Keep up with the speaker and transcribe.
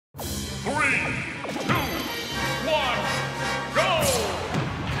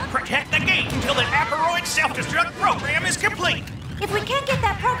self-destruct program is complete. If we can't get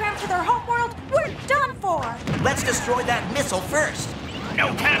that program to their homeworld, we're done for. Let's destroy that missile first.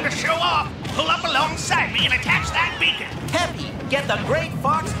 No time to show off. Pull up alongside me and attach that beacon. Peppy, get the Great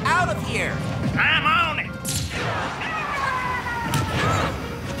Fox out of here. I'm on it.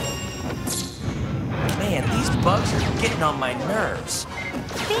 Man, these bugs are getting on my nerves.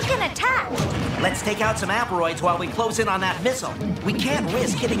 Beacon attack. Let's take out some asteroids while we close in on that missile. We can't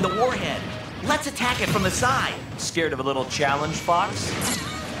risk hitting the warhead. Let's attack it from the side. Scared of a little challenge, Fox?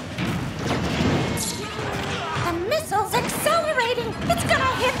 The missile's accelerating. It's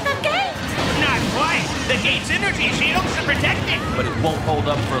gonna hit the gate. Not quite. The gate's energy shields should protect it. But it won't hold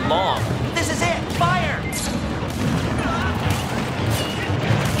up for long. This is it. Fire!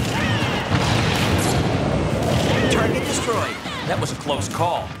 Target destroyed. That was a close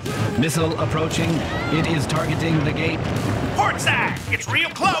call. Missile approaching. It is targeting the gate. Port side. It's real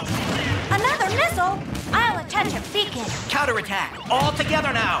close. Another missile? I'll attach a beacon. Counterattack. All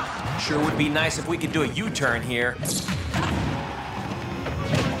together now. Sure would be nice if we could do a U-turn here.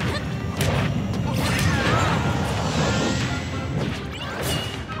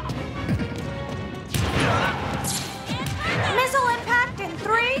 Missile impact in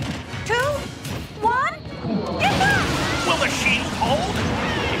 3, 2, 1. Impact! Will the shield hold?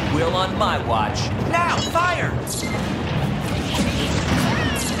 It will on my watch. Now, fire!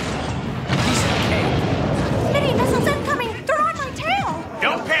 Mini missiles incoming! They're on my tail!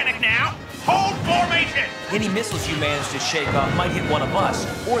 Don't panic now. Hold formation. Any missiles you manage to shake off might hit one of us,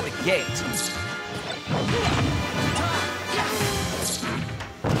 or the gate.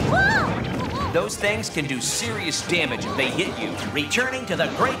 Whoa! Those things can do serious damage if they hit you. Returning to the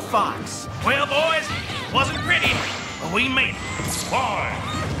Great Fox. Well, boys, wasn't pretty, but we made it. 5,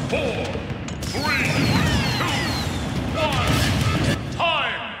 4, 3, 2, 1.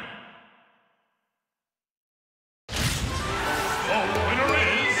 Time! The winner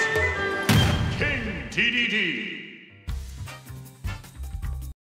is King Dedede.